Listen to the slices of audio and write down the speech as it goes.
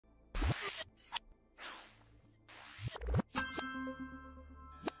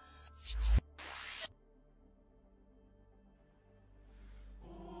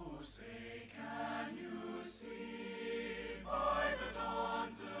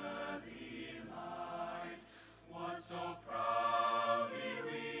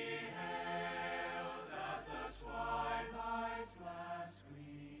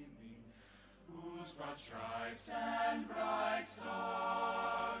brought stripes and bright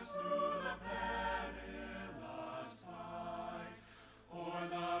stars through the perilous fight. O'er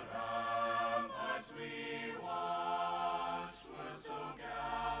the ramparts we watched were so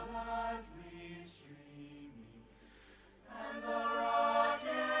gallantly streaming, and the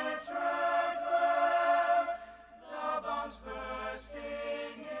rockets wrecked them, the bombs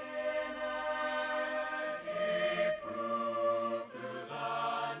bursting in air gave proof through the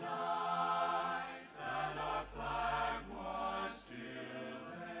night that our flag was still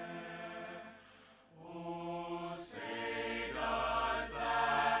there. Oh, say does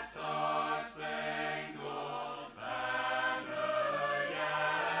that star-spangled banner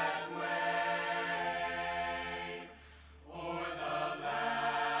yet wave o'er the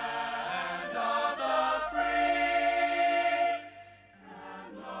land of the free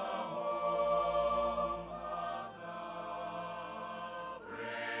and the home of the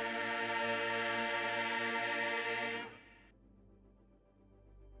brave?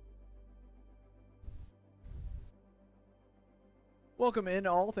 Welcome in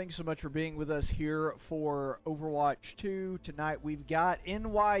all. Thanks so much for being with us here for Overwatch 2. Tonight we've got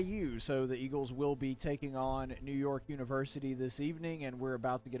NYU, so the Eagles will be taking on New York University this evening, and we're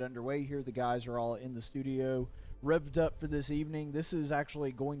about to get underway here. The guys are all in the studio, revved up for this evening. This is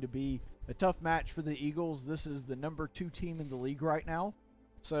actually going to be a tough match for the Eagles. This is the #2 team in the league right now,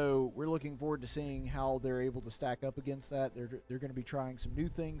 so we're looking forward to seeing how they're able to stack up against that. They're going to be trying some new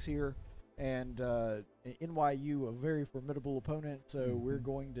things here. And NYU, a very formidable opponent, so we're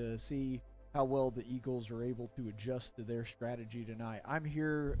going to see how well the Eagles are able to adjust to their strategy tonight. I'm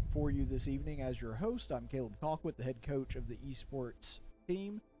here for you this evening as your host. I'm Caleb Colquitt, the head coach of the esports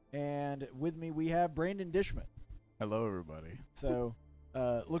team, and with me we have Brandon Dishmon. Hello, everybody. So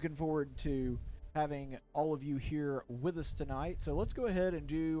looking forward to having all of you here with us tonight. So let's go ahead and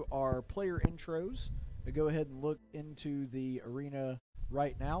do our player intros. Go ahead and look into the arena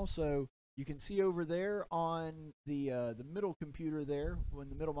right now. So you can see over there on the middle computer there, in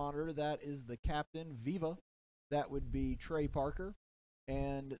the middle monitor, that is the captain, Viva. That would be Trae Parker.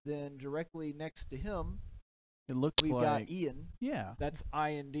 And then directly next to him, It looks we've like got Ian. yeah, That's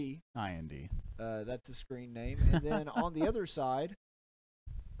IND. IND. That's a screen name. And then on the other side,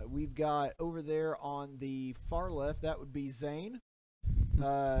 we've got over there on the far left, that would be Zane,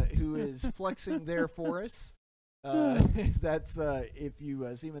 who is flexing there for us. That's if you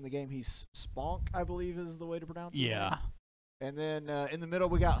see him in the game, he's Spong, I believe is the way to pronounce it. Yeah. And then in the middle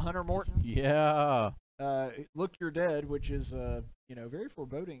we got Hunter Morton. Yeah. LOOKYOUREDEAD, which is very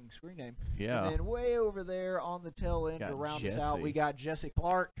foreboding screen name. Yeah. And then way over there on the tail end to round us out, we got Jesse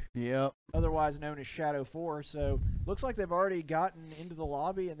Clark, Yep. otherwise known as Shadow 4. So looks like they've already gotten into the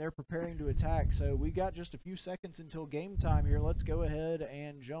lobby and they're preparing to attack. So we got just a few seconds until game time here. Let's go ahead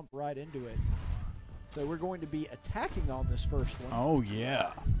and jump right into it. So we're going to be attacking on this first one, Oh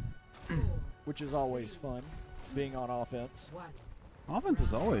yeah. which is always fun, being on offense. Offense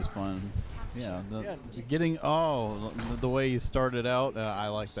is always fun. Yeah. Yeah. Getting the way you started out, I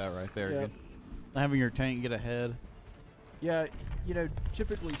like that right there. Yep. Having your tank get ahead. Yeah,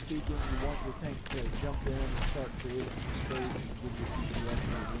 typically speaking, you want your tank to jump in and start creating some space and give your people the rest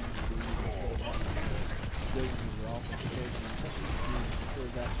of the room to go into your offense occasionally. Something to do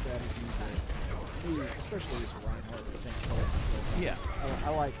for that strategy, but me, especially as a Reinhardt, the tank player myself, Yeah. I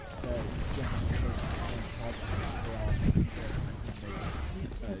like jumping in first and watching the chaos and teammates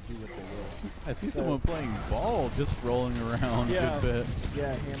do what they will. I see someone playing ball just rolling around a good bit.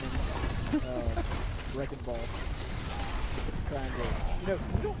 Yeah, hammering wrecking ball. Trying to,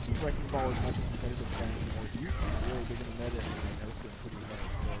 we don't see wrecking ball as much as competitive game anymore. It used to be really big in the meta, and it's been pretty much.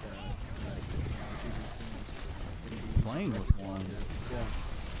 But Playing with one. yeah.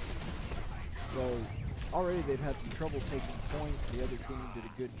 So already they've had some trouble taking point. The other team did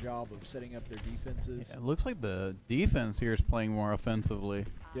a good job of setting up their defenses. Yeah, it looks like the defense here is playing more offensively.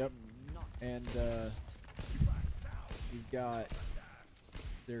 Yep. And you've got,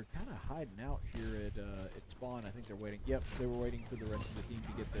 they're kind of hiding out here at spawn. I think they're waiting. Yep, they were waiting for the rest of the team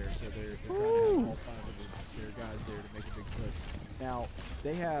to get there. So they're trying to have all 5 of their guys there to make a big push. Now,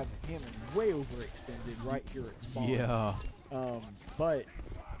 they have Hammond way overextended right here at spawn. Yeah. But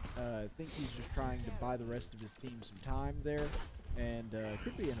I think he's just trying to buy the rest of his team some time there. And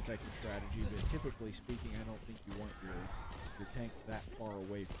could be an effective strategy, but typically speaking, I don't think you want your tank that far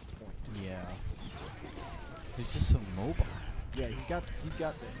away from the point. Yeah. He's just so mobile. Yeah, he's got the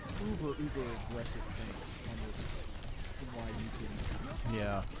uber aggressive tank on this NYU team.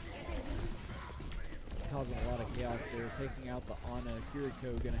 Yeah. causing a lot of chaos there, taking out the Ana.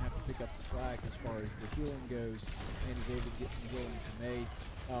 Kiriko going to have to pick up the slack as far as the healing goes, and he's able to get some healing to May.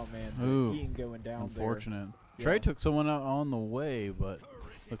 Oh man, Ooh, Ian going down unfortunate. there. Trae Yeah. took someone out on the way, but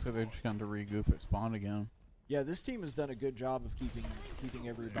looks like they're just going to regroup at spawn again. Yeah, this team has done a good job of keeping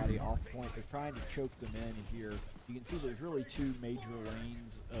everybody off point. They're trying to choke them in here. You can see there's really two major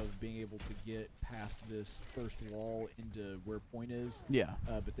lanes of being able to get past this first wall into where point is. Yeah.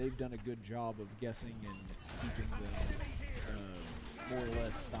 But they've done a good job of guessing and keeping them more or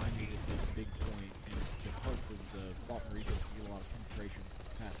less stymied at this big point. And it's been hard for the Faulkner Eagles to get a lot of penetration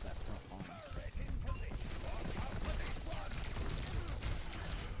past that front line.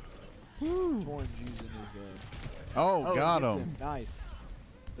 Torn's using his Oh, got gets him. Nice.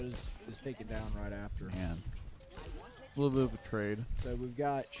 But is taken down right after. Man. A little bit of a trade. So we've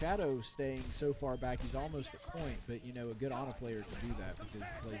got Shadow staying so far back. He's almost at point, but you know, a good Ana player can do that because he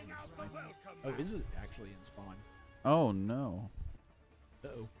plays his sniper. Oh, is it actually in spawn? Oh, no.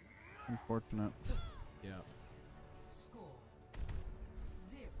 Uh-oh. Unfortunate. Yeah. Score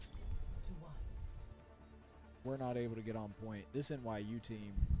 0-1. We're not able to get on point. This NYU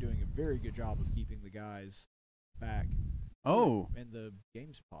team doing a very good job of keeping the guys back. Oh. And the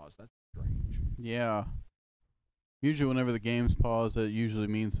game's paused. That's strange. Yeah. Usually whenever the game's paused, that usually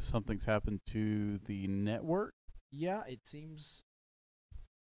means that something's happened to the network. Yeah, it seems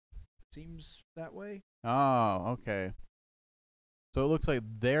that way. Oh, okay. So it looks like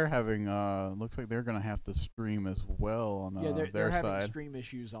they're having looks like they're gonna have to stream as well on Yeah, they're their having side. stream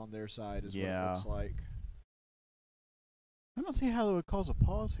issues on their side is Yeah. what it looks like. I don't see how they would cause a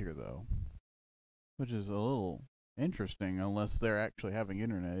pause here though, which is a little interesting unless they're actually having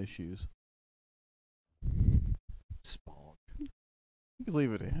internet issues. Spong. You could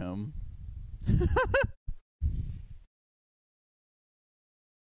leave it to him.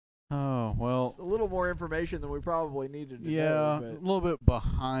 Oh, well. It's a little more information than we probably needed to Yeah, know. a little bit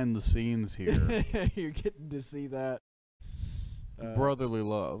behind the scenes here. But you're getting to see that. Brotherly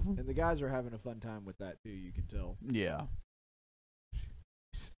love. And the guys are having a fun time with that too, you can tell. Yeah.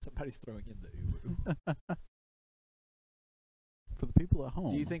 Somebody's throwing in the uru. For the people at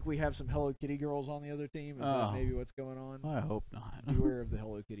home. Do you think we have some Hello Kitty girls on the other team? Is that maybe what's going on? I hope not. Beware of the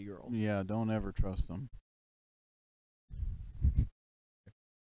Hello Kitty girl. Yeah, don't ever trust them.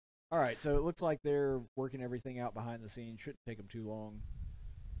 All right, so it looks like they're working everything out behind the scenes. Shouldn't take them too long.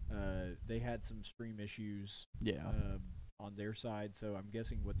 They had some stream issues Yeah. on their side, so I'm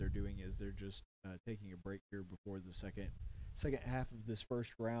guessing what they're doing is they're just taking a break here before the second half of this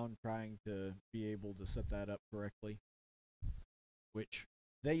first round, trying to be able to set that up correctly. Which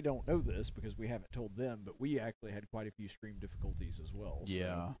they don't know this because we haven't told them, but we actually had quite a few stream difficulties as well.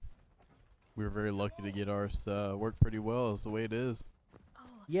 Yeah. So. We were very lucky to get ours to work pretty well as the way it is.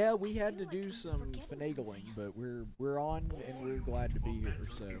 Yeah, we had to do some finagling, but we're on and we're glad to be here.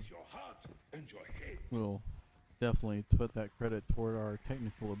 So We'll definitely put that credit toward our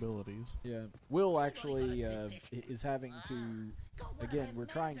technical abilities. yeah, Will actually is having to. Again, we're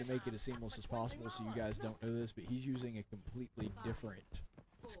trying to make it as seamless as possible, so you guys don't know this, but he's using a completely different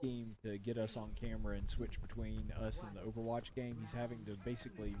scheme to get us on camera and switch between us and the Overwatch game. He's having to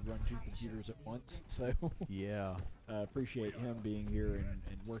basically run two computers at once, so Yeah. appreciate him being here and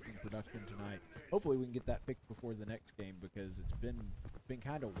working production tonight. Hopefully we can get that fixed before the next game because it's been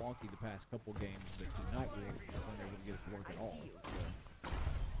kind of wonky the past couple games, but tonight we weren't able to get it to work at all.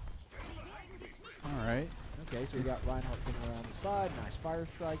 All right. Okay, so we got Reinhardt coming around the side. Nice fire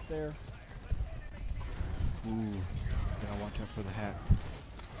strike there. Ooh. Gotta watch out for the hack.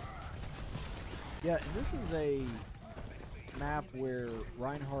 Yeah, and this is a map where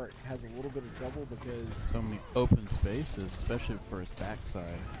Reinhardt has a little bit of trouble because... So many open spaces, especially for his backside.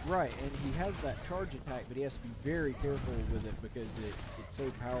 Right, and he has that charge attack, but he has to be very careful with it because it's so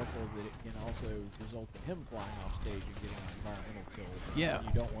powerful that it can also result in him flying off stage and getting an environmental kill. Yeah. And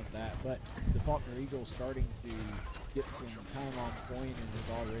you don't want that. But the Faulkner Eagles starting to get some time on point and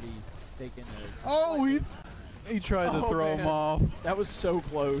have already taken a... Oh, he tried to throw him off. That was so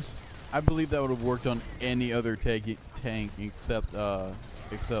close. I believe that would have worked on any other tank except Ball.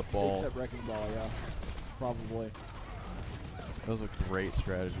 Except Wrecking Ball, yeah. Probably. That was a great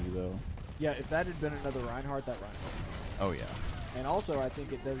strategy, though. Yeah, if that had been another Reinhardt, that Reinhardt. Oh, yeah. And also, I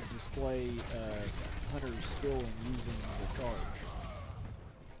think it does display Hunter's skill in using the charge.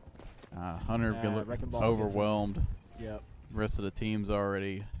 Hunter Wrecking Ball overwhelmed. Yep. Rest of the team's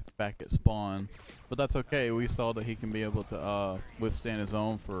already back at spawn. But that's okay. We saw that he can be able to withstand his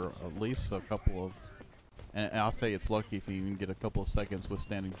own for at least a couple of... And I'll say it's lucky if you can get a couple of seconds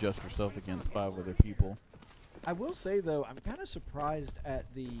withstanding just yourself against 5 other people. I will say though, I'm kind of surprised at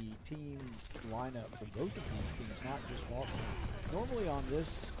the team lineup for both of these teams, not just Faulkner. Normally on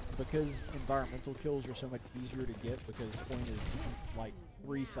this, because environmental kills are so much easier to get because point is like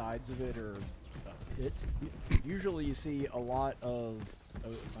 3 sides of it are a pit. Usually you see a lot of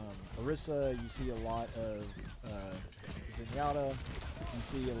Orisa, you see a lot of Zenyatta, you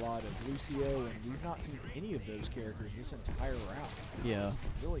see a lot of Lucio, and we've not seen any of those characters this entire round. Yeah.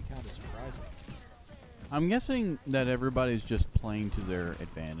 It's really kind of surprising. I'm guessing that everybody's just playing to their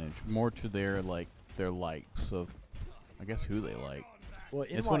advantage, more to their likes of, I guess, who they like. Well,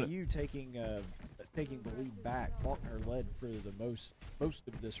 NYU taking the lead back. Faulkner led for the most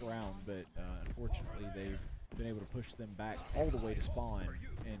of this round, but unfortunately they've been able to push them back all the way to spawn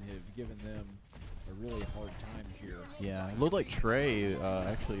and have given them a really hard time here. Yeah, it looked like Trae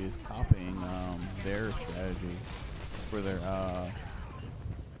actually is copying their strategy for their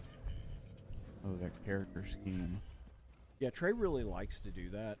their character scheme. Yeah, Trae really likes to do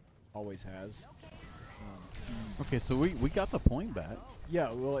that. Always has. Okay, so we got the point back.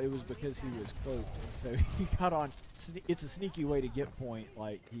 Yeah, well, it was because he was cloaked, and so he got on. It's a sneaky way to get point.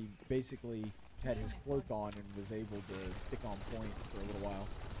 Like, he basically had his cloak on and was able to stick on point for a little while.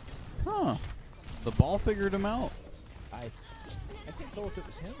 Huh. The ball figured him out. I can't tell if it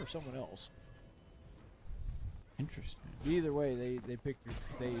was him or someone else. Interesting. Either way, they figured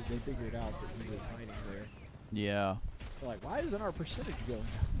out that he was hiding there. Yeah. They're like, why isn't our percentage going down?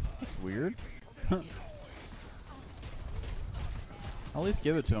 That's weird. At least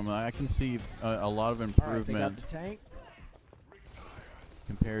give it to him. I can see a lot of improvement All right, they got the tank.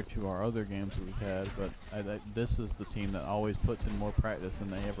 compared to our other games that we've had, but this is the team that always puts in more practice than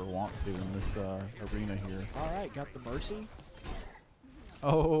they ever want to in this arena here. All right, got the Mercy.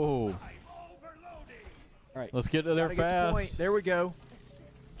 Oh. All right, Let's get to there gotta get the fast. point. There we go.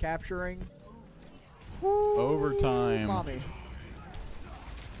 Capturing. Overtime. Mommy.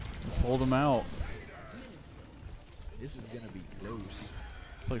 Let's hold them out. This is going to be close.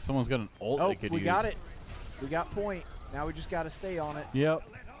 It's like someone's got an ult Oh, they could we use. got it. We got point. Now we just got to stay on it. Yep.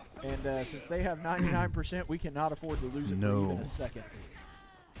 And since they have 99%, we cannot afford to lose it for even a second.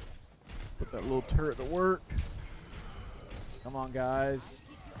 Put that little turret to work. Come on, guys.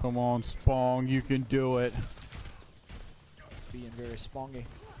 Come on, Spong. You can do it. Being very spongy.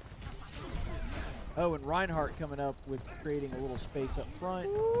 Oh, and Reinhardt coming up with creating a little space up front.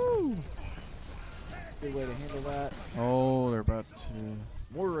 Woo. Good way to handle that. Oh, they're about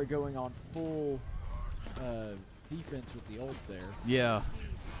to... Moira going on full defense with the ult there, Yeah.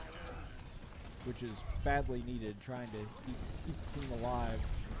 which is badly needed, trying to keep the team alive.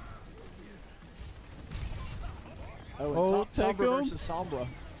 Oh, and take Sombra 'em. versus Sombra.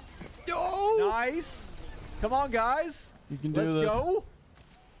 Yo! Nice. Come on, guys. You can do Let's this. go.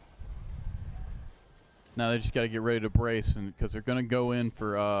 Now they just got to get ready to brace, and because they're gonna go in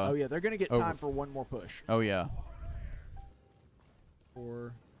for. Oh yeah, they're gonna get over. time for one more push. Oh yeah.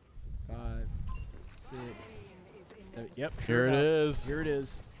 4, 5, 6. Yep. Here Sure it enough. is. Here it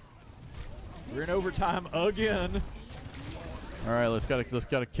is. We're in overtime again. All right, let's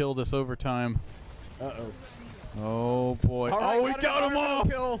gotta kill this overtime. Uh-oh. Oh boy. All right, Oh, we got him off.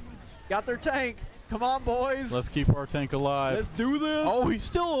 Kill. Got their tank. Come on, boys. Let's keep our tank alive. Let's do this. Oh, he's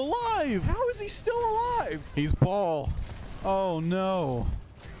still alive. How is he still alive? He's ball. Oh no.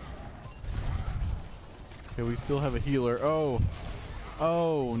 Okay, we still have a healer. Oh.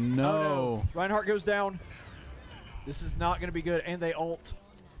 Oh no. Oh, no. Reinhardt goes down. This is not going to be good. And they ult.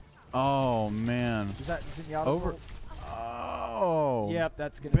 Oh man. Is that Zenyatta's Over. ult? Oh. Yep,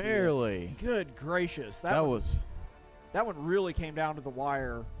 that's going to be Barely. it. Good gracious. That was. That one really came down to the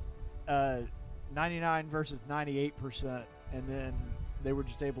wire. 99 versus 98%, and then they were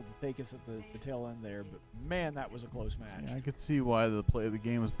just able to take us at the tail end there. But man, that was a close match. Yeah, I could see why the play of the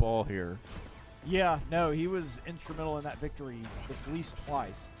game is ball here. Yeah, no, he was instrumental in that victory at least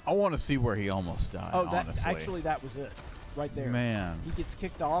twice. I want to see where he almost died. Oh, honestly. that was it, right there. Man. He gets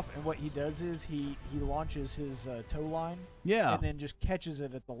kicked off, and what he does is he launches his tow line, Yeah. and then just catches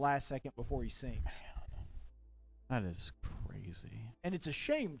it at the last second before he sinks. That is crazy. And it's a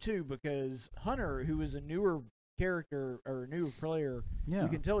shame too, because Hunter, who is a newer character or a newer player, Yeah. you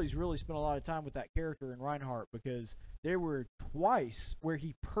can tell he's really spent a lot of time with that character in Reinhardt, because there were twice where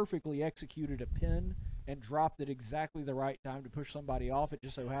he perfectly executed a pin and dropped at exactly the right time to push somebody off. It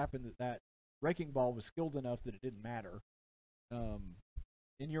just so happened that that wrecking ball was skilled enough that it didn't matter.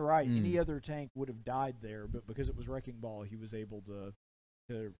 And you're right, any other tank would have died there, but because it was wrecking ball, he was able to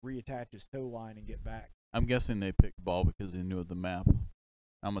reattach his tow line and get back. I'm guessing they picked ball because they knew the map.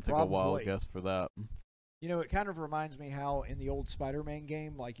 I'm going to take a wild Probably. guess for that. You know, it kind of reminds me how in the old Spider-Man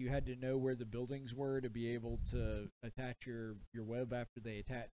game, like you had to know where the buildings were to be able to attach your web after they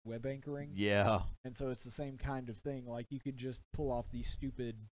attach web anchoring. Yeah. And so it's the same kind of thing. Like you could just pull off these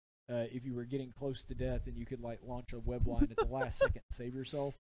stupid, if you were getting close to death and you could like launch a web line at the last second and save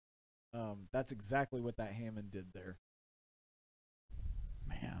yourself. That's exactly what that Hammond did there.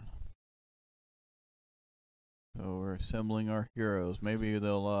 Man. So we're assembling our heroes. Maybe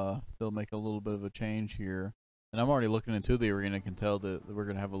they'll make a little bit of a change here. And I'm already looking into the arena. Can tell that we're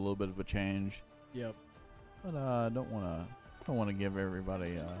gonna have a little bit of a change. Yep. But don't wanna give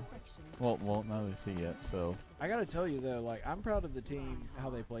everybody well not they see yet. So I gotta tell you though, like I'm proud of the team how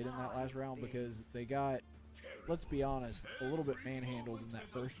they played in that last round because they got, let's be honest, a little bit manhandled in that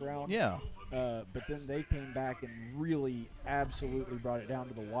first round. yeah. But then they came back and really absolutely brought it down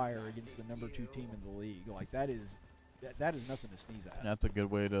to the wire against the #2 team in the league. Like that is nothing to sneeze at. That's a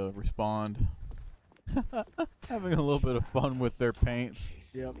good way to respond. Having a little bit of fun with their paints.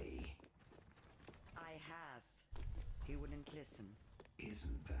 Yep. I have. He wouldn't listen.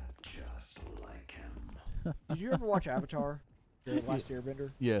 Isn't that just like him? Did you ever watch Avatar, the Last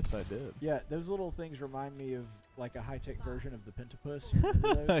Airbender? Yes, I did. Yeah, those little things remind me of like a high-tech version of the Pentapus. You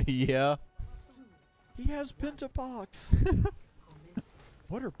remember those? Yeah. He has Pentapox.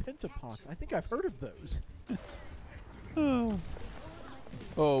 What are Pentapox? I think I've heard of those.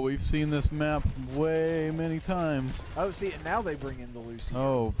 Oh, we've seen this map way many times. Oh, see, and now they bring in the Lucy.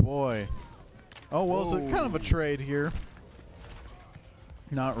 Oh boy. Oh well, it's kind of a Whoa. trade here.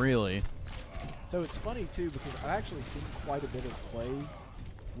 Not really. So it's funny too because I've actually seen quite a bit of play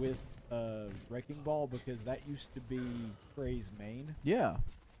with Wrecking Ball because that used to be Trae's main. Yeah.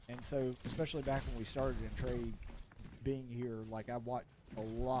 And so, especially back when we started and Trae being here, like I watched a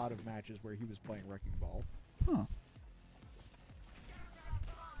lot of matches where he was playing Wrecking Ball. Huh.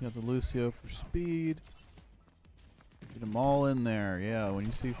 You got the Lucio for speed. Get them all in there. Yeah, when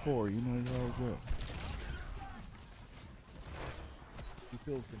you see 4, you know it's all good. He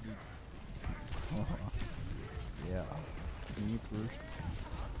feels the need. Yeah. Me first.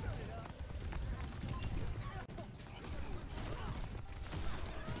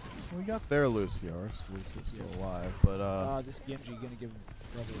 We got their Lucio. Our Lucio's still alive, but This Genji gonna give him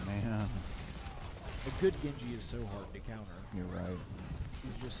trouble. man, A good Genji is so hard to counter. you're right.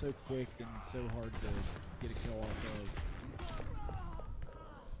 He's just so quick and so hard to get a kill off of.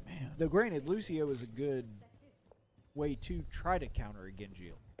 Man. Though granted, Lucio is a good way to try to counter a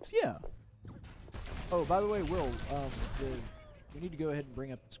Genji. Yeah. Oh, by the way, Will, we need to go ahead and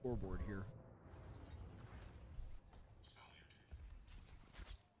bring up the scoreboard here.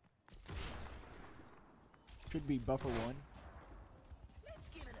 Should be buffer 1.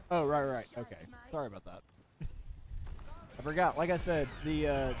 Oh, right. Okay. Sorry about that. I forgot. Like I said,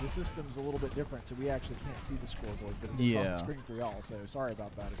 the system's a little bit different, so we actually can't see the scoreboard, but it's on the screen for y'all. So sorry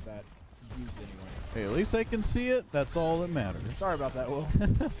about that if that confused anyone. Hey, at least they can see it. That's all that matters. Sorry about that, Will.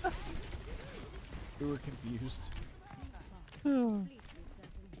 We were confused. I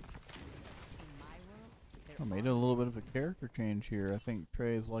made a little bit of a character change here. I think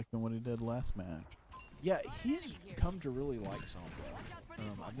Trae is liking what he did last match. Yeah, he's come to really like Sombra.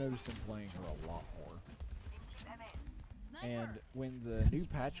 I've noticed him playing her a lot more. And when the new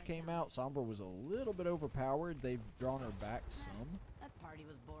patch came out, Sombra was a little bit overpowered. They've drawn her back some, That party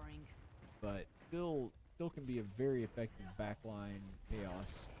was boring. but still can be a very effective backline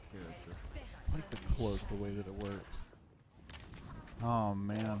chaos character. I like the cloak, the way that it works. Oh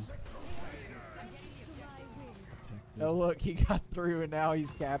man. Oh look, he got through and now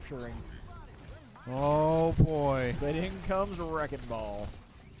he's capturing. Oh boy. But in comes Wrecking Ball.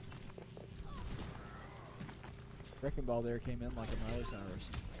 Wrecking Ball there came in like a Miley Cyrus.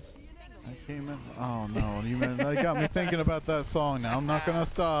 I came in. Oh no, that got me thinking about that song now. I'm not gonna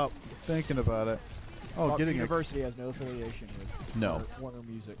stop thinking about it. Oh, Faulkner getting University has no affiliation with No. Warner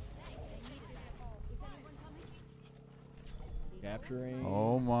Music. Capturing.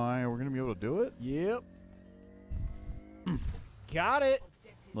 Oh my, we're gonna be able to do it? Yep. Got it.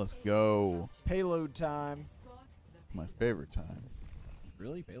 Let's go. Payload time. My favorite time.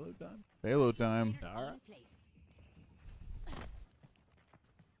 Really? Payload time? Payload time. All right.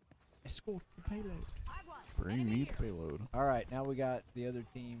 Escort the payload. Bring me the payload. All right, now we got the other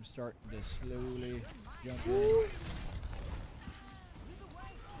team starting to slowly jump in.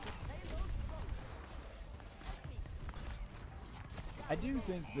 I do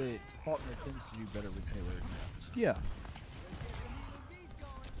think that Faulkner tends to do better with payload maps. Yeah.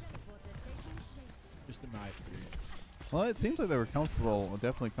 Just in my experience. Well, it seems like they were comfortable,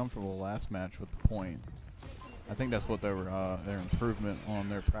 definitely comfortable last match with the point. I think that's what they were, their improvement on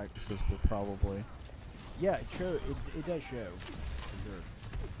their practices were probably. Yeah, it does show. For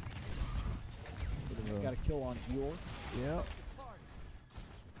sure. Got a kill on Eeyore. Yep.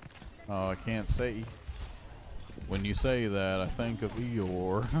 Oh, I can't say. When you say that, I think of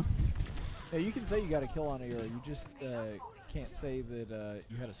Eeyore. Yeah, you can say you got a kill on Eeyore. You just can't say that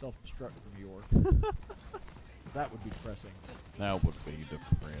you had a self-destruct from Eeyore. That would be depressing. That would be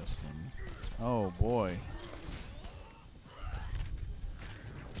depressing. Oh boy.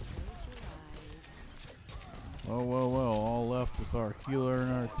 Well. All left is our healer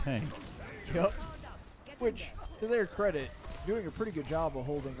and our tank. Yep. Which, to their credit, doing a pretty good job of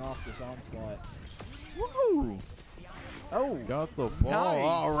holding off this onslaught. Woo! Oh, Got the ball. nice.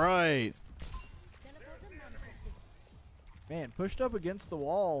 All right. Man, pushed up against the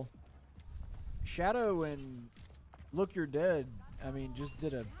wall. Shadow and Look You're Dead, I mean, just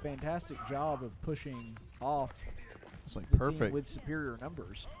did a fantastic job of pushing off It's like the perfect. team with superior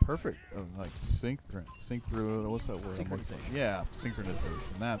numbers. Perfect. Like synchro. What's that word? Synchronization. Yeah, synchronization.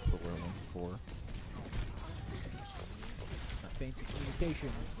 That's the word I'm looking for. Fancy communication.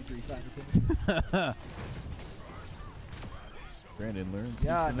 Degree finder. Brandon learns.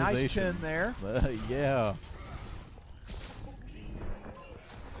 Yeah, nice synchronization. pin there. Yeah.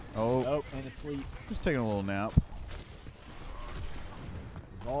 Oh, Oh, and asleep. just taking a little nap.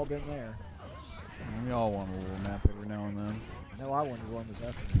 We've all been there. We all want a little nap every now and then. I know I wanted one this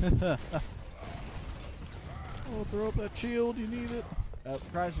afternoon. Oh, throw up that shield. You need it.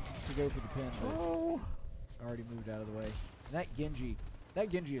 Tries to go for the pin, but Oh. already moved out of the way. And that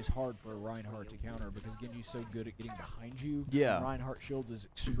Genji is hard for Reinhardt to counter because Genji's so good at getting behind you. Yeah. And Reinhardt's shield is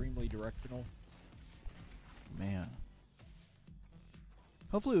extremely directional. Man.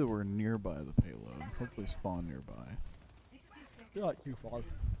 Hopefully we're nearby the payload. Hopefully spawn nearby. You're not too far.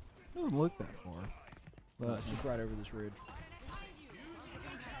 Doesn't look that far. But It's just right over this ridge.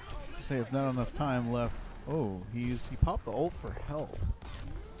 say if not enough time left. Oh, he popped the ult for health.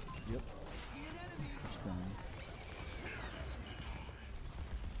 Yep. Interesting.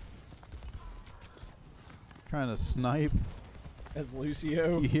 Trying to snipe. As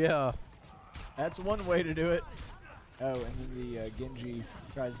Lucio. Yeah. That's one way to do it. Oh, and then the Genji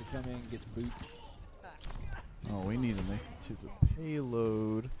tries to come in, gets booped. Oh, we need to make it to the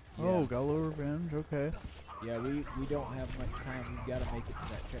payload. Yeah. Oh, got a little revenge. Okay. Yeah, we don't have much time. We've got to make it to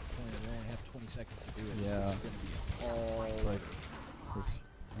that checkpoint, and we only have 20 seconds to do it. Yeah. This is going to be all It's like this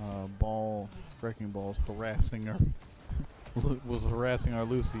wrecking ball's harassing our was harassing our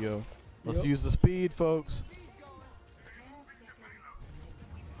Lucio. Let's Yep. use the speed, folks.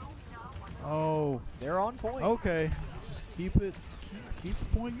 Oh, They're on point. okay. Just keep the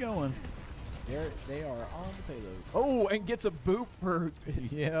point going. They are on the payload. Oh, and gets a boop for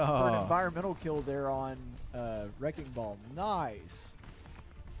Yeah. for an environmental kill there on Wrecking Ball. Nice.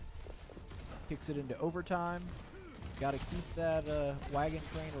 Kicks it into overtime. Got to keep that wagon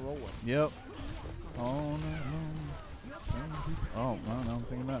train rolling. Yep. Oh no. Oh, no, I'm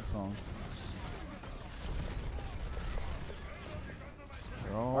thinking that song.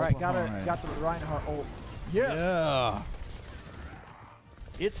 They're all All right, behind. got the Reinhardt ult. Yes. Yeah.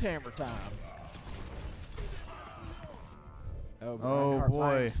 It's hammer time. Oh, but Oh, Reinhardt by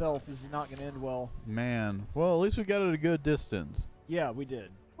boy. himself. This is not going to end well. Man. Well, at least we got it at a good distance. Yeah, we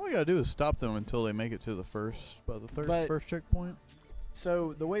did. All we gotta do is stop them until they make it to the first checkpoint.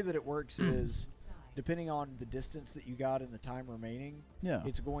 So the way that it works is, depending on the distance that you got and the time remaining, Yeah.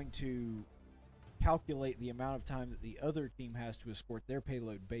 it's going to calculate the amount of time that the other team has to escort their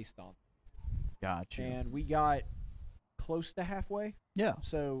payload based on. Gotcha. And we got close to halfway, Yeah.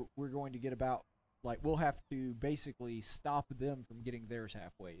 so we're going to get about, like, we'll have to basically stop them from getting theirs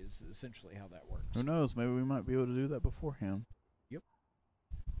halfway is essentially how that works. Who knows? Maybe we might be able to do that beforehand.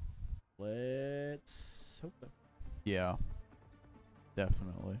 Let's hope so. Yeah.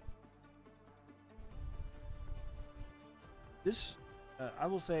 Definitely. This, I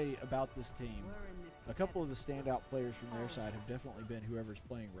will say about this team, a couple of the standout players from their side have definitely been whoever's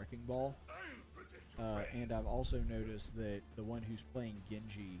playing Wrecking Ball. And I've also noticed that the one who's playing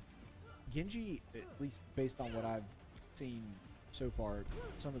Genji, at least based on what I've seen so far,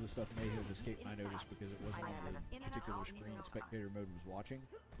 some of the stuff may have escaped my notice because it wasn't on the particular screen spectator mode was watching.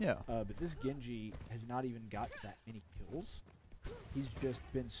 Yeah. But this Genji has not even got that many kills. He's just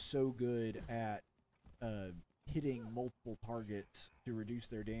been so good at hitting multiple targets to reduce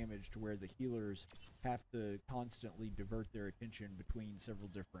their damage, to where the healers have to constantly divert their attention between several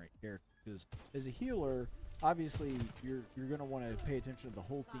different characters. Because as a healer, obviously you're going to want to pay attention to the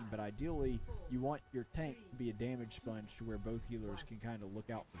whole team, but ideally you want your tank to be a damage sponge to where both healers can kind of look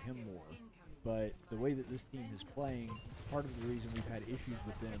out for him more. But the way that this team is playing, part of the reason we've had issues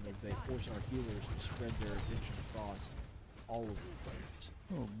with them is they force our healers to spread their attention across all of the players.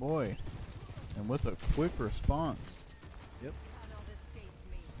 Oh boy. And with a quick response. Yep.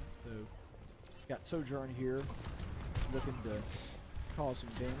 So, got Sojourn here, looking to cause some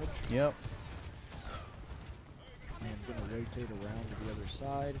damage. Yep. And gonna rotate around to the other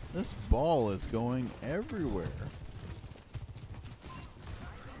side. This ball is going everywhere.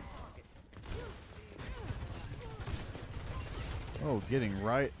 Oh, getting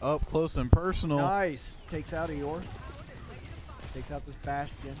right up close and personal. Nice. Takes out Eeyore. Takes out this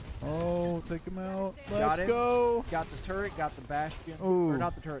Bastion. Oh, take him out. Got Let's him. go. Got the turret, got the Bastion. Ooh. Or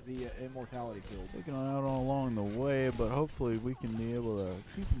not the turret, the Immortality Field. Taking him out all along the way, but hopefully we can be able to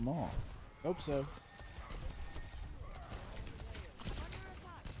keep him off. Hope so.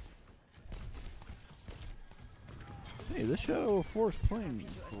 Hey, this Shadow of Force playing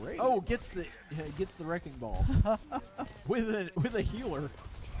great. Oh, gets the wrecking ball with a healer.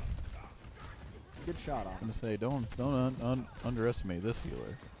 Good shot on I'm him. gonna say don't underestimate this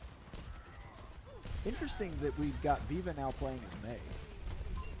healer. Interesting that we've got Viva now playing as May.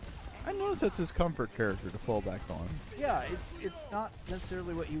 I noticed that's his comfort character to fall back on. Yeah, it's not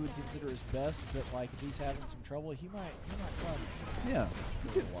necessarily what you would consider his best, but like if he's having some trouble, he might run. Yeah,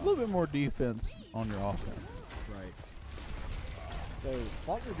 get a little bit more defense on your offense. Right. So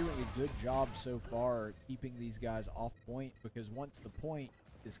Faulkner doing a good job so far keeping these guys off point, because once the point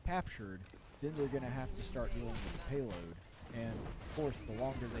is captured, then they're going to have to start dealing with the payload. And of course, the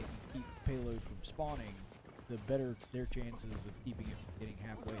longer they can keep payload from spawning, the better their chances of keeping it from getting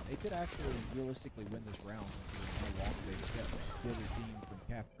halfway. They could actually realistically win this round, considering how long they've kept the other team from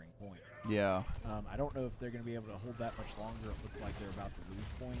capturing point. Yeah. I don't know if they're going to be able to hold that much longer. It looks like they're about to lose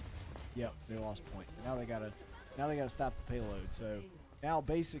point. Yep, they lost point. Now they gotta stop the payload. So now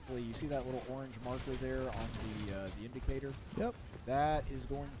basically, you see that little orange marker there on the indicator? Yep. That is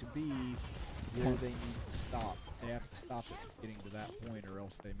going to be where they need to stop. They have to stop it from getting to that point, or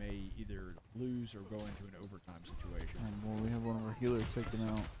else they may either lose or go into an overtime situation. Well, we have one of our healers taken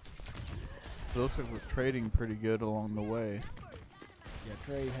out. It looks like we're trading pretty good along the way. Yeah,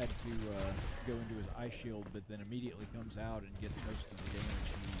 Trae had to go into his ice shield, but then immediately comes out and gets most of the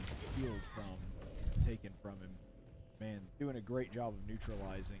damage he healed from taken from him. Man, doing a great job of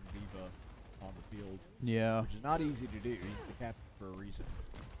neutralizing Viva on the field. Yeah. Which is not easy to do. He's the captain for a reason.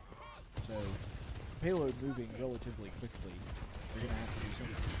 So, payload moving relatively quickly. They're going to have to do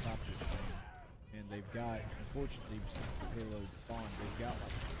something to stop this thing. And they've got, unfortunately, since the payload spawned, they've got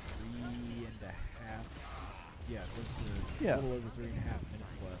like 3.5. Yeah, close to a little over 3.5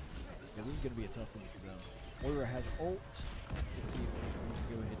 minutes left. Yeah, this is going to be a tough one for them. Moira has ult. Let's see if they want to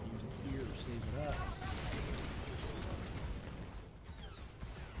go ahead and use it here or save it up.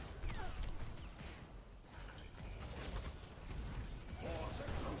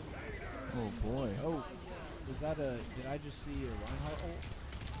 Oh boy. Oh, was that a? Did I just see a Reinhardt ult?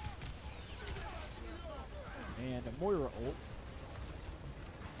 And a Moira ult.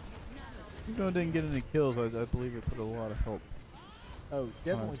 Even though it didn't get any kills, I believe it put a lot of help. Oh,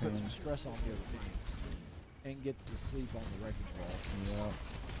 definitely put some team. stress on the other team. And gets the sleep on the wrecking ball.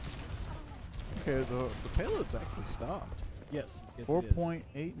 Yeah. Okay, the payload's actually stopped. Yes, yes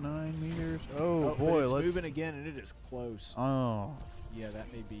 4.89 meters. Oh, but boy, it's let's. moving again, and it is close. Oh. Yeah,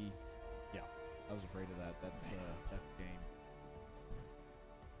 that may be. Yeah, I was afraid of that. That's game.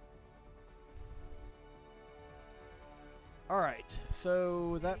 All right,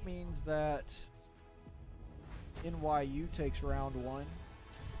 so that means that NYU takes round one.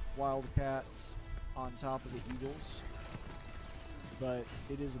 Wildcats on top of the Eagles, but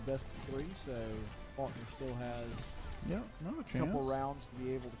it is a best of 3, so Faulkner still has No a chance. couple rounds to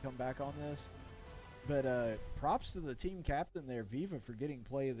be able to come back on this. But props to the team captain there, Viva, for getting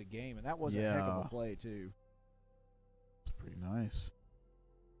play of the game, and that was a heck of a play too. It's pretty nice.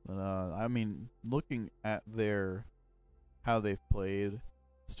 But I mean, looking at how they've played,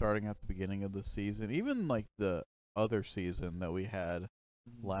 starting at the beginning of the season, even like the other season that we had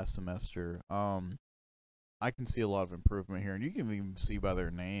last semester, I can see a lot of improvement here, and you can even see by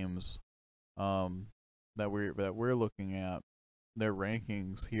their names that we're looking at their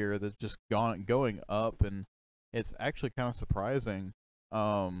rankings here that's just going up, and it's actually kind of surprising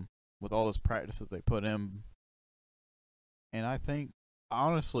with all this practice that they put in. And I think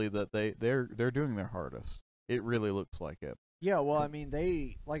honestly that they're doing their hardest. it really looks like it. Yeah, well, I mean,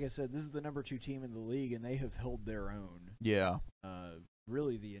 they, like I said, this is the number 2 team in the league, and they have held their own. Yeah.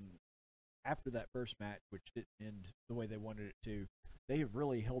 Really, after that first match, which didn't end the way they wanted it to, they have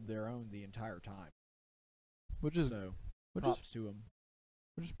really held their own the entire time. Props to them.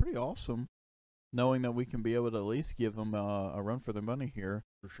 Which is pretty awesome, knowing that we can be able to at least give them a run for their money here.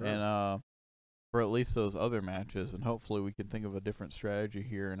 For sure. And for at least those other matches, and hopefully we can think of a different strategy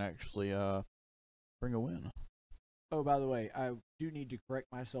here and actually bring a win. Oh, by the way, I do need to correct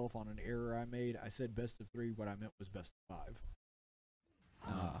myself on an error I made. I said best of 3. What I meant was best of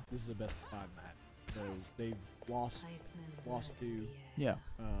 5. This is a best of 5 match. So they've lost to. Yeah.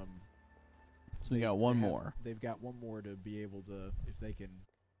 So you got one more. They've got one more to be able to, if they can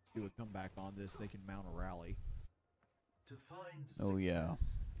do a comeback on this, they can mount a rally. To find Oh yeah.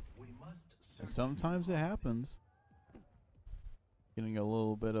 we must And sometimes it happens. Getting a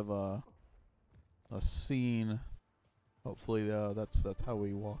little bit of a scene. Hopefully that's how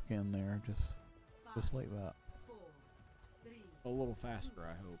we walk in there, just like that. A little faster,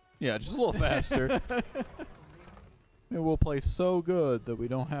 I hope. Yeah, just a little faster. And we'll play so good that we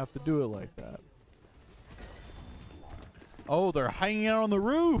don't have to do it like that. Oh, they're hanging out on the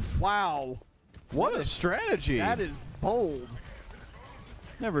roof. Wow. What a strategy. That is bold.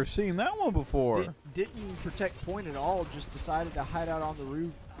 Never seen that one before. Didn't protect point at all, just decided to hide out on the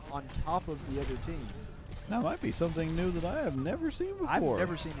roof on top of the other team. That might be something new that I have never seen before. I've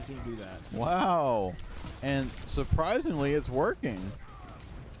never seen a team do that. Wow. And surprisingly, it's working.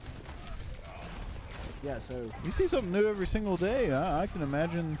 Yeah, so You see something new every single day. I can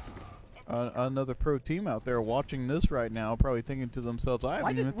imagine another pro team out there watching this right now, probably thinking to themselves, I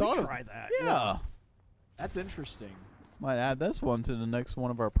haven't even thought of that. Yeah. That's interesting. Might add this one to the next one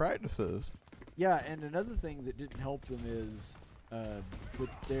of our practices. Yeah, and another thing that didn't help them is with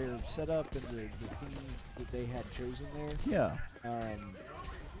their setup and the team that they had chosen there, Yeah.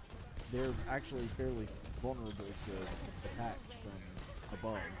 they're actually fairly vulnerable to attacks from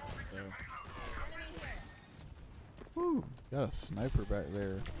above. So. Woo. Got a sniper back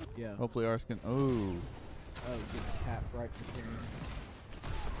there. Yeah. Hopefully ours can. Oh. Oh, gets tapped right between.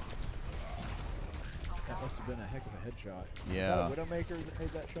 That must have been a heck of a headshot. Yeah. Was that a Widowmaker that made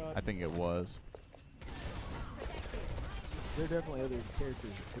that shot? I think it was. There are definitely other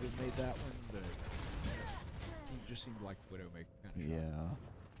characters that could have made that one, but it just seemed like a Widowmaker kind of shot. Yeah.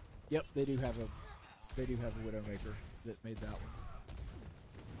 Yep, they do have a Widowmaker that made that one.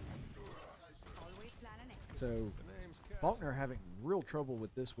 So Faulkner having real trouble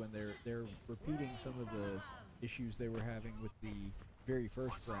with this one. They're repeating some of the issues they were having with the very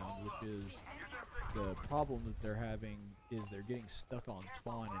first round, which is the problem that they're having is they're getting stuck on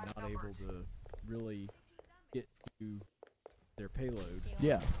spawn and not able to really get to their payload.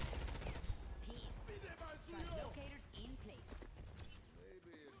 Yeah.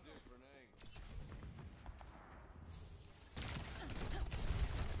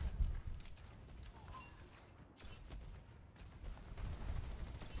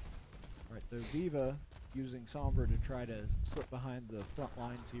 Alright, so Viva using Sombra to try to slip behind the front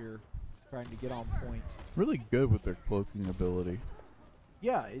lines here, trying to get on point. Really good with their cloaking ability.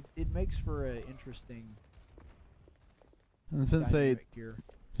 Yeah, it makes for an interesting And since dynamic here.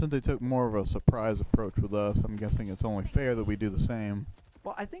 they took more of a surprise approach with us, I'm guessing it's only fair that we do the same.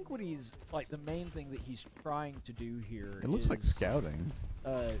 Well, I think what he's, like, the main thing that he's trying to do here It looks like scouting.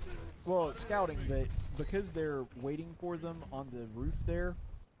 Well, it's scouting, but because they're waiting for them on the roof there,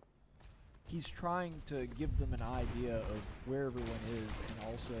 he's trying to give them an idea of where everyone is,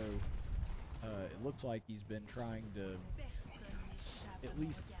 and also it looks like he's been trying to at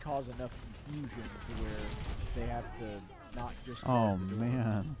least cause enough confusion to where they have to not just Oh, guard the door.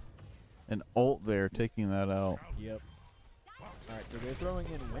 man. An ult there taking that out. Yep. Alright, so they're throwing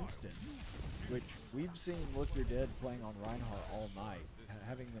in Winston, which we've seen LOOKYOUREDEAD playing on Reinhardt all night.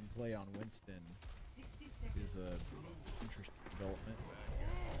 Having them play on Winston is a interesting development.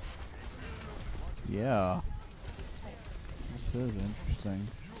 Yeah. This is interesting.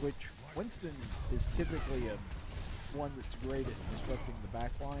 Which Winston is typically one that's great at disrupting the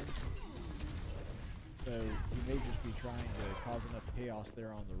back lines. So he may just be trying to cause enough chaos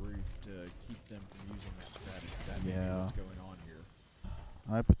there on the roof to keep them from using that strategy. That may be what's going on here.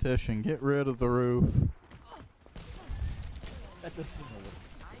 I petition, get rid of the roof. That does seem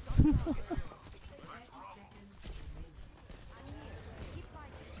a little.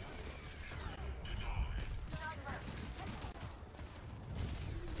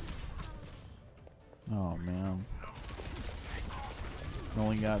 Oh, man.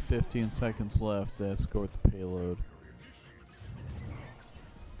 Only got 15 seconds left to escort the payload.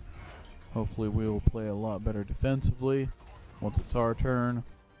 Hopefully we'll play a lot better defensively once it's our turn.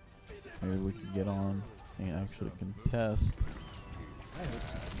 Maybe we can get on and actually contest.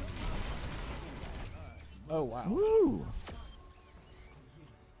 Oh wow. Woo!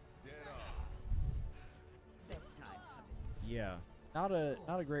 Yeah. Not a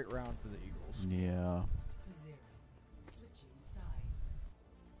great round for the Eagles. Yeah.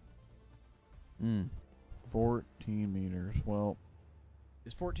 14 meters. Well,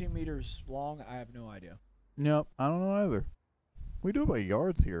 Is 14 meters long? I have no idea. nope, I don't know either. We do it by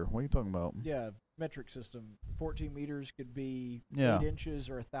yards here. What are you talking about? Yeah, metric system. 14 meters could be Yeah. 8 inches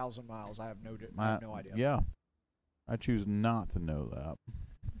or 1,000 miles. I have no idea. Yeah. I choose not to know that.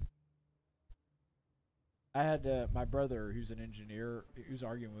 I had my brother, who's an engineer, he was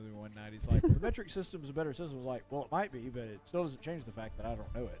arguing with me one night. He's like, the metric system is a better system. I was like, well, it might be, but it still doesn't change the fact that I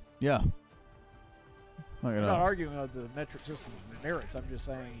don't know it. Yeah. I'm not arguing on the metric system's merits. I'm just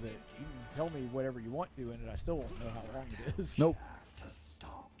saying that you can tell me whatever you want to in it. I still won't know how long it is. Nope.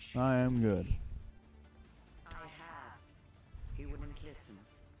 I am good. I have. He wouldn't listen.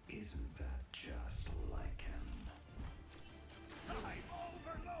 Isn't that just like him? I'm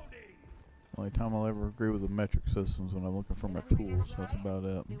overloading! Only time I'll ever agree with the metric systems when I'm looking for my tools. That's about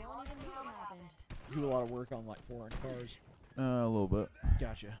it. Do a lot of work on like foreign cars. A little bit.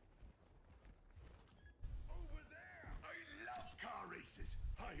 Gotcha. Over there! I love car races!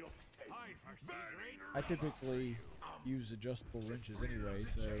 High octane! I typically use adjustable wrenches anyway,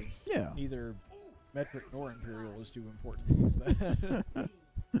 so Yeah. neither metric nor imperial is too important to use that.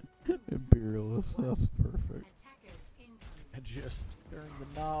 Imperialist. That's perfect. I just turn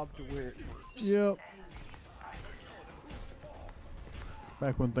the knob to where it works. Yep.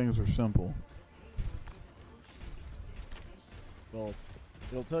 Back when things were simple. Well,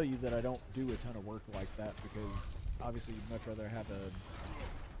 it'll tell you that I don't do a ton of work like that because obviously you'd much rather have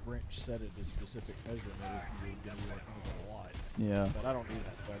a wrench set at a specific measurement if you're going to be working with it a lot. Yeah. But I don't do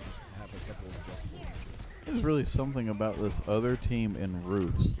that, so I just have a couple of adjustable wrenches. There's really something about this other team in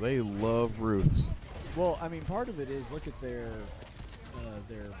roofs. They love roofs. Well, I mean, part of it is look at their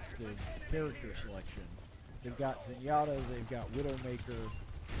character selection. They've got Zenyatta, they've got Widowmaker.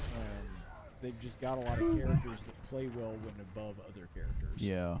 They've just got a lot of characters that play well when above other characters.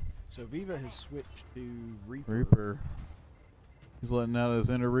 Yeah. So Viva has switched to Reaper. Reaper. He's letting out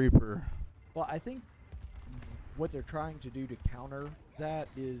his inner Reaper. Well, I think what they're trying to do to counter that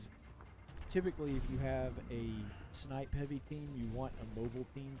is typically if you have a snipe-heavy team, you want a mobile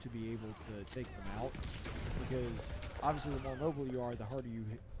team to be able to take them out. Because obviously the more mobile you are, the harder you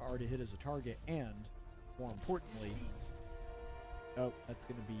are to hit as a target. And more importantly, oh, that's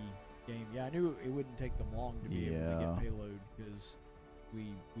going to be game. Yeah, I knew it wouldn't take them long to be able to get payload because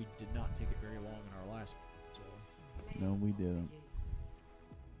we did not take it very long in our last one. So. No, we didn't.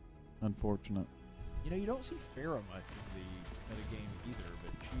 Unfortunate. You know, you don't see Farah much in the metagame either,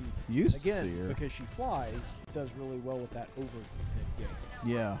 but she Used again, to see her. because she flies, does really well with that overhead kick.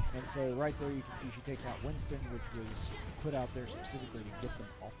 Yeah. And so right there you can see she takes out Winston, which was put out there specifically to get them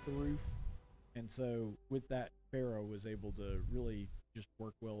off the roof. And so with that, Farah was able to really just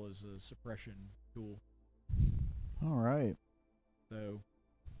work well as a suppression tool. All right. So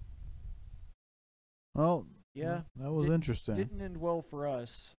Well, yeah, that was interesting. didn't end well for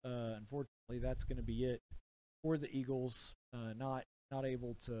us. Unfortunately, that's going to be it for the Eagles. Not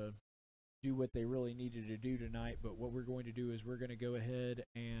able to do what they really needed to do tonight. But what we're going to do is we're going to go ahead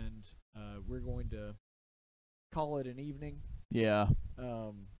and we're going to call it an evening. Yeah.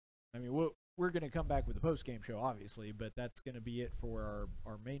 I mean, we're going to come back with the post-game show, obviously, but that's going to be it for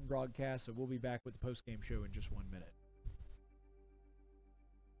our main broadcast. So we'll be back with the post-game show in just 1 minute.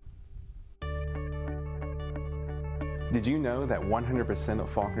 Did you know that 100% of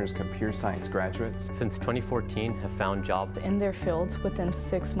Faulkner's computer science graduates since 2014 have found jobs in their fields within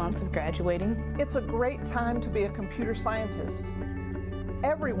 6 months of graduating? It's a great time to be a computer scientist.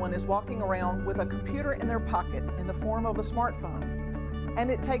 Everyone is walking around with a computer in their pocket in the form of a smartphone, and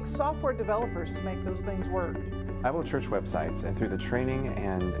it takes software developers to make those things work. I built church websites, and through the training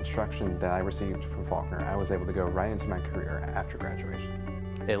and instruction that I received from Faulkner, I was able to go right into my career after graduation.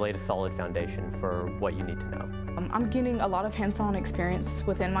 It laid a solid foundation for what you need to know. I'm getting a lot of hands-on experience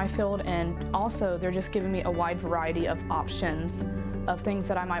within my field, and also they're just giving me a wide variety of options of things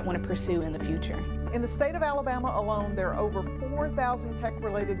that I might want to pursue in the future. In the state of Alabama alone, there are over 4,000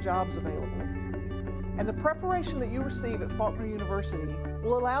 tech-related jobs available. And the preparation that you receive at Faulkner University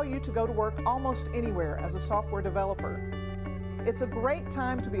will allow you to go to work almost anywhere as a software developer. It's a great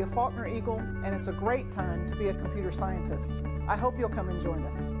time to be a Faulkner Eagle, and it's a great time to be a computer scientist. I hope you'll come and join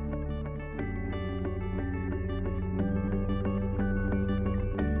us.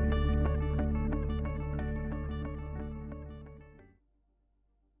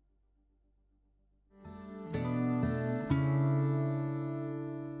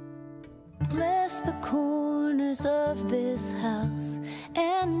 the corners of this house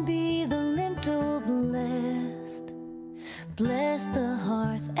and be the lintel blessed. Bless the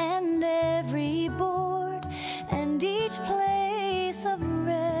hearth and every board and each place of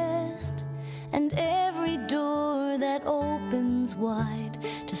rest, and every door that opens wide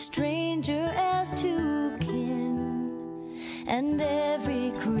to stranger as to kin, and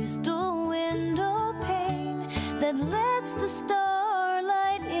every crystal window pane that lets the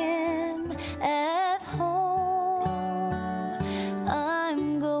starlight in. At home,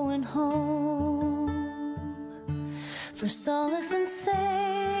 I'm going home for solace and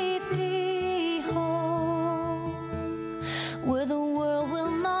safety, home where the world will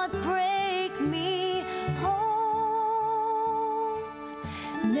not break me, home.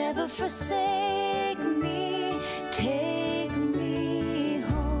 Never forsake me, take me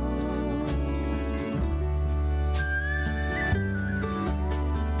home.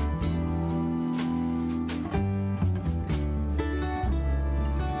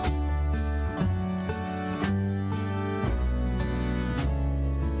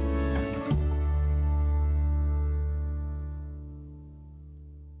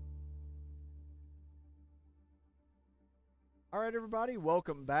 All right, everybody,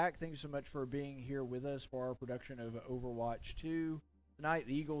 welcome back. Thanks so much for being here with us for our production of Overwatch 2. Tonight,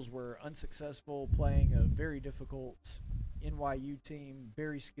 the Eagles were unsuccessful playing a very difficult NYU team,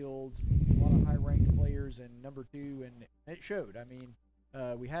 very skilled, a lot of high-ranked players in number 2, and it showed. I mean,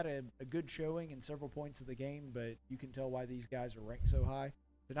 we had a good showing in several points of the game, but you can tell why these guys are ranked so high.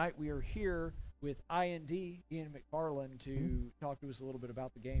 Tonight, we are here with IND, Ian McFarland, to talk to us a little bit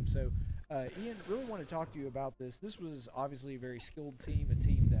about the game. So, Ian, really want to talk to you about this. This was obviously a very skilled team, a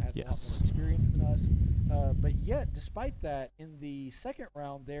team that has a lot more experience than us. But yet, despite that, in the second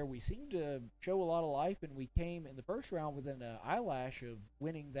round there, we seemed to show a lot of life, and we came in the first round within an eyelash of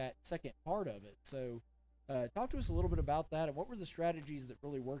winning that second part of it. So, talk to us a little bit about that, and what were the strategies that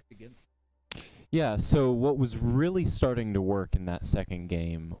really worked against them? Yeah, so what was really starting to work in that second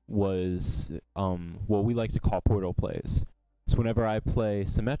game was what we like to call portal plays. So whenever I play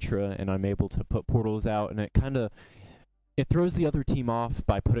Symmetra and I'm able to put portals out, and it throws the other team off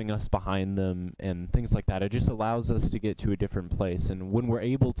by putting us behind them and things like that. It just allows us to get to a different place, and when we're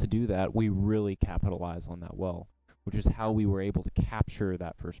able to do that, we really capitalize on that well, which is how we were able to capture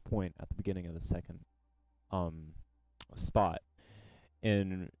that first point at the beginning of the second spot.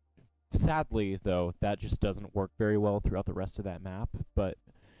 And sadly, though, that just doesn't work very well throughout the rest of that map, but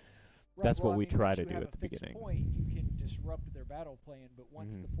that's what we try to do at the beginning. Point, you can disrupt their battle plan, but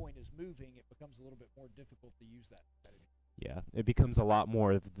once the point is moving, it becomes a little bit more difficult to use that strategy. Yeah, it becomes a lot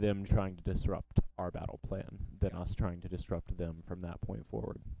more of them trying to disrupt our battle plan than us trying to disrupt them from that point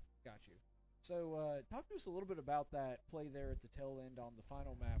forward. Got you. So talk to us a little bit about that play there at the tail end on the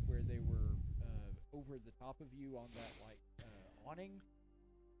final map where they were over the top of you on that awning.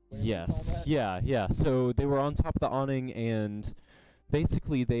 Yes, yeah. So they were on top of the awning, and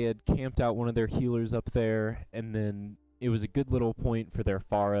basically they had camped out one of their healers up there, and then it was a good little point for their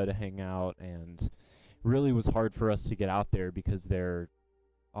Pharah to hang out, and really was hard for us to get out there because they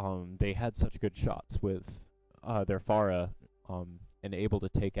had such good shots with their Pharah and able to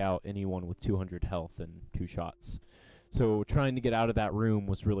take out anyone with 200 health in 2 shots. So trying to get out of that room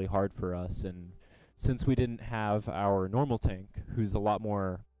was really hard for us, and since we didn't have our normal tank, who's a lot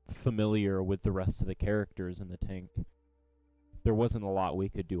more familiar with the rest of the characters in the tank, there wasn't a lot we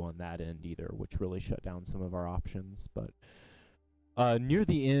could do on that end either, which really shut down some of our options. But near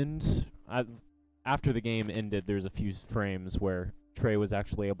the end, after the game ended, there's a few frames where Trae was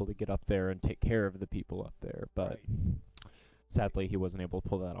actually able to get up there and take care of the people up there, but sadly he wasn't able to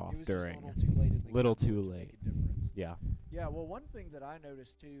pull that off during. Little too late. Yeah. Yeah, well, one thing that I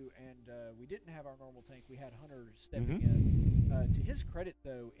noticed too, and we didn't have our normal tank, we had Hunter stepping in. To his credit,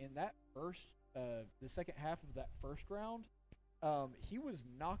 though, in that the second half of that first round, he was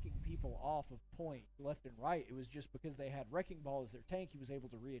knocking people off of point left and right. It was just because they had Wrecking Ball as their tank, he was able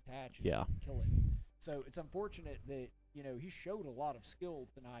to reattach and kill it. So it's unfortunate that, he showed a lot of skill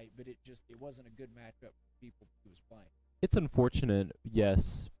tonight, but it wasn't a good matchup for people he was playing. It's unfortunate,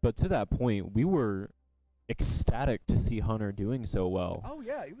 yes, but to that point, we were ecstatic to see Hunter doing so well. Oh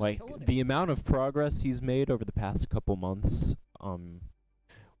yeah, he was killing it. The amount of progress he's made over the past couple months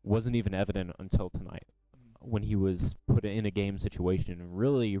wasn't even evident until tonight, when he was put in a game situation and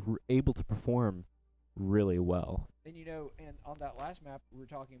really able to perform really well. And and on that last map we were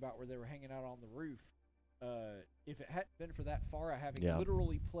talking about where they were hanging out on the roof, if it hadn't been for that Pharah having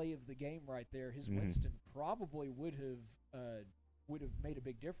literally play of the game right there, his Winston probably would have made a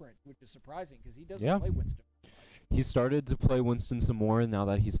big difference, which is surprising because he doesn't play Winston much. he started to play Winston some more now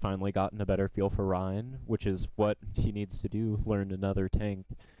that he's finally gotten a better feel for Ryan, which is what he needs to do, learn another tank.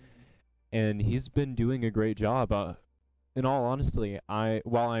 And he's been doing a great job. In all honesty,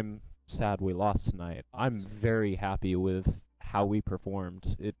 while I'm sad we lost tonight, I'm very happy with how we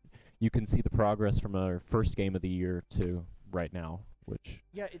performed. You can see the progress from our first game of the year to right now, which...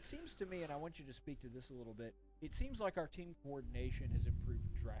 Yeah, it seems to me, and I want you to speak to this a little bit, it seems like our team coordination has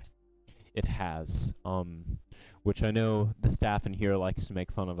improved drastically. It has, which I know the staff in here likes to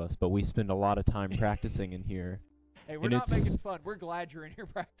make fun of us, but we spend a lot of time practicing in here. Hey, we're not making fun. We're glad you're in here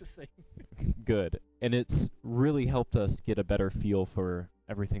practicing. Good. And it's really helped us get a better feel for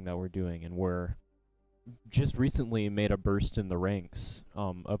everything that we're doing, and we're just recently made a burst in the ranks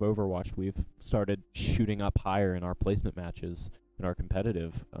of Overwatch. We've started shooting up higher in our placement matches and our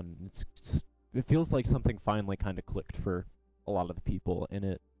competitive. It feels like something finally kind of clicked for a lot of the people, and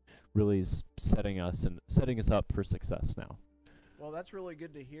it really is setting us up for success now. Well, that's really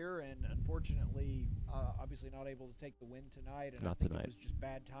good to hear, and unfortunately, obviously not able to take the win tonight. And Not I think tonight. It was just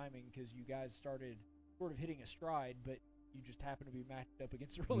bad timing because you guys started sort of hitting a stride, but you just happened to be matched up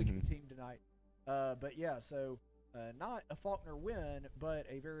against a really good team tonight. But yeah, so not a Faulkner win, but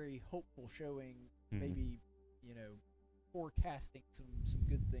a very hopeful showing. Maybe, forecasting some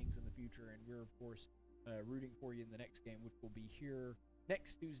good things in the future, and we're of course rooting for you in the next game, which will be here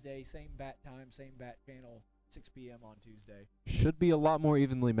next Tuesday, same bat time, same bat channel, 6 p.m. on Tuesday. Should be a lot more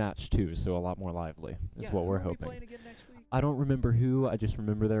evenly matched too, so a lot more lively is what we're hoping. Playing again next week? I don't remember who, I just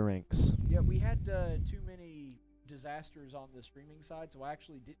remember their ranks. Yeah, we had too many disasters on the streaming side, so I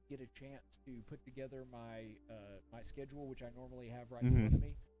actually didn't get a chance to put together my my schedule, which I normally have right in front of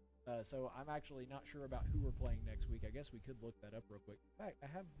me. So I'm actually not sure about who we're playing next week. I guess we could look that up real quick. In fact, I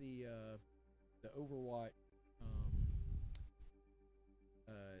have the Overwatch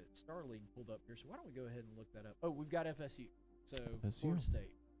Starling pulled up here, so why don't we go ahead and look that up? Oh, we've got FSU, so Florida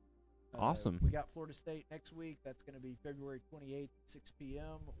State. Awesome. We got Florida State next week. That's going to be February 28th, 6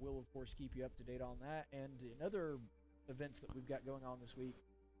 p.m. We'll, of course, keep you up to date on that. And in other events that we've got going on this week,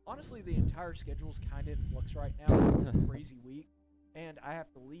 honestly, the entire schedule's kind of in flux right now. It's a crazy week. And I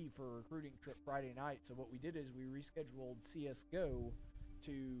have to leave for a recruiting trip Friday night. So what we did is we rescheduled CSGO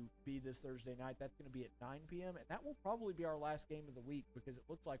to be this Thursday night. That's going to be at 9 p.m. And that will probably be our last game of the week because it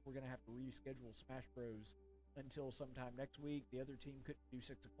looks like we're going to have to reschedule Smash Bros. Until sometime next week. The other team couldn't do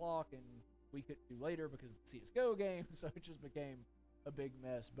 6 o'clock, and we couldn't do later because of the CSGO game. So it just became a big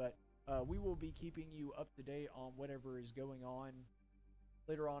mess. But we will be keeping you up to date on whatever is going on.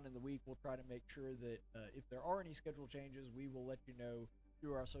 Later on in the week, we'll try to make sure that if there are any schedule changes, we will let you know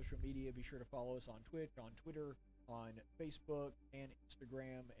through our social media. Be sure to follow us on Twitch, on Twitter, on Facebook, and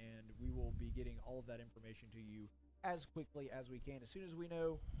Instagram, and we will be getting all of that information to you as quickly as we can. As soon as we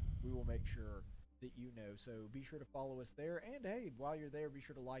know, we will make sure that you know. So be sure to follow us there. And, hey, while you're there, be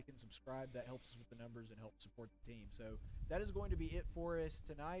sure to like and subscribe. That helps us with the numbers and helps support the team. So that is going to be it for us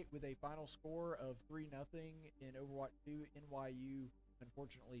tonight with a final score of 3-0 in Overwatch 2. NYU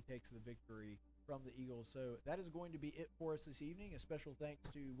unfortunately takes the victory from the Eagles. So that is going to be it for us this evening. A special thanks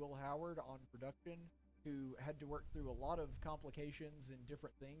to Will Howard on production, who had to work through a lot of complications and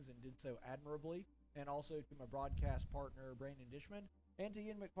different things and did so admirably. And also to my broadcast partner, Brandon Dishmon, and to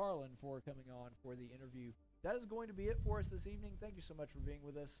Ian McFarland for coming on for the interview. That is going to be it for us this evening. Thank you so much for being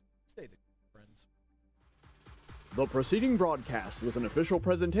with us. Stay there, friends. The preceding broadcast was an official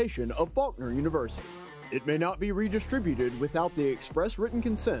presentation of Faulkner University. It may not be redistributed without the express written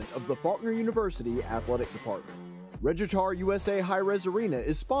consent of the Faulkner University Athletic Department. Regitar USA Hi-Res Arena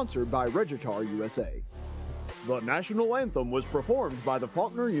is sponsored by Regitar USA. The national anthem was performed by the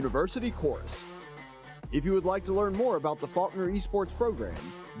Faulkner University Chorus. If you would like to learn more about the Faulkner Esports program,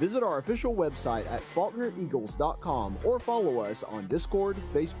 visit our official website at faulknereagles.com or follow us on Discord,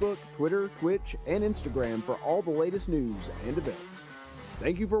 Facebook, Twitter, Twitch, and Instagram for all the latest news and events.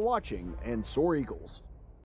 Thank you for watching, and soar Eagles!